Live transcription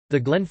The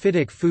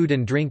Glenfiddich Food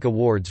and Drink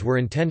Awards were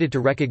intended to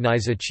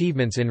recognize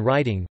achievements in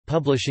writing,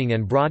 publishing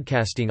and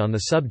broadcasting on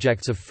the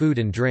subjects of food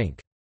and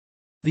drink.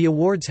 The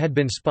awards had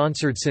been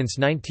sponsored since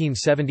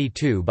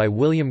 1972 by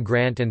William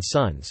Grant &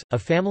 Sons, a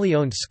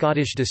family-owned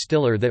Scottish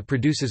distiller that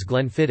produces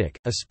Glenfiddich,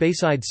 a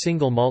Speyside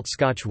single malt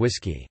Scotch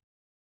whisky.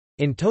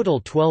 In total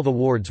 12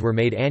 awards were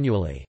made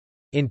annually.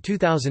 In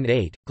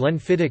 2008,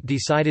 Glenfiddich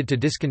decided to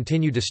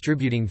discontinue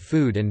distributing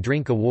food and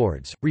drink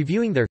awards,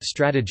 reviewing their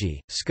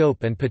strategy,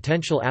 scope and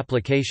potential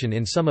application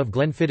in some of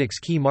Glenfiddich's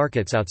key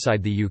markets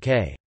outside the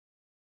UK.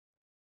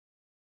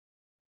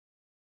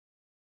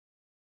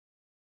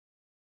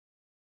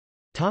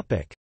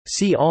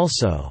 See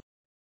also: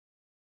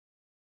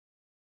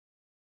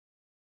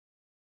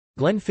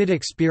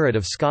 Glenfiddich Spirit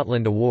of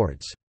Scotland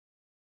Awards.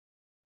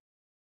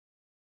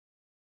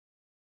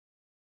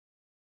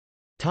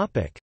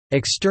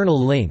 External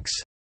links: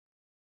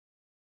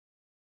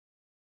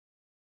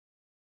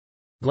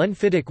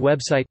 Glenfiddich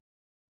website,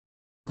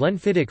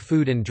 Glenfiddich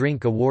Food and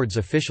Drink Awards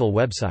official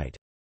website.